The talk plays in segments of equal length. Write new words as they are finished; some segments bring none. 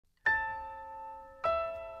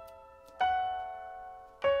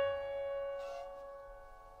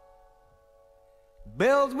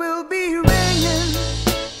Bells will be ringing,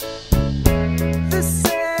 the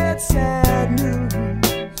sad, sad news.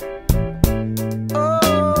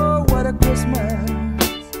 Oh, what a Christmas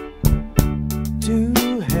to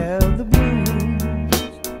have the blues.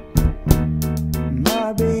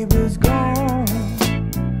 My baby's gone,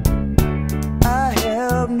 I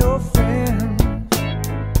have no friends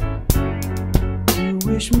to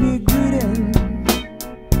wish me greeting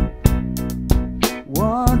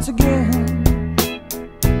once again.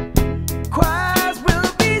 Choirs will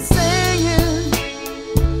be singing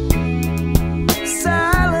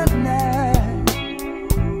Silent Night,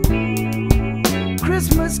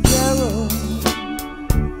 Christmas carols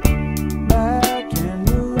by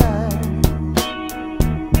candlelight.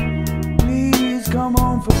 Please come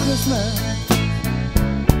home for Christmas.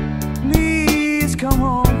 Please come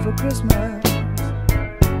home for Christmas.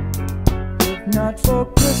 If not for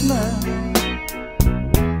Christmas,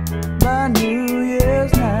 by New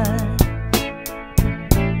Year's night.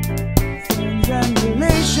 Friends and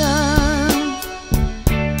relations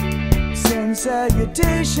send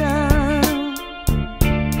salutations,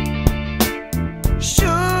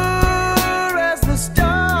 sure as the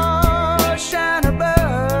stars shine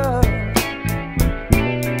above.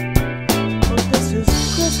 But this is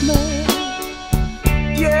Christmas,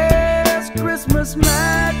 yes, Christmas,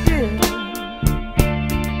 my dear.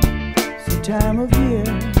 It's the time of year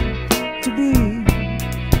to be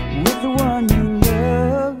with the one you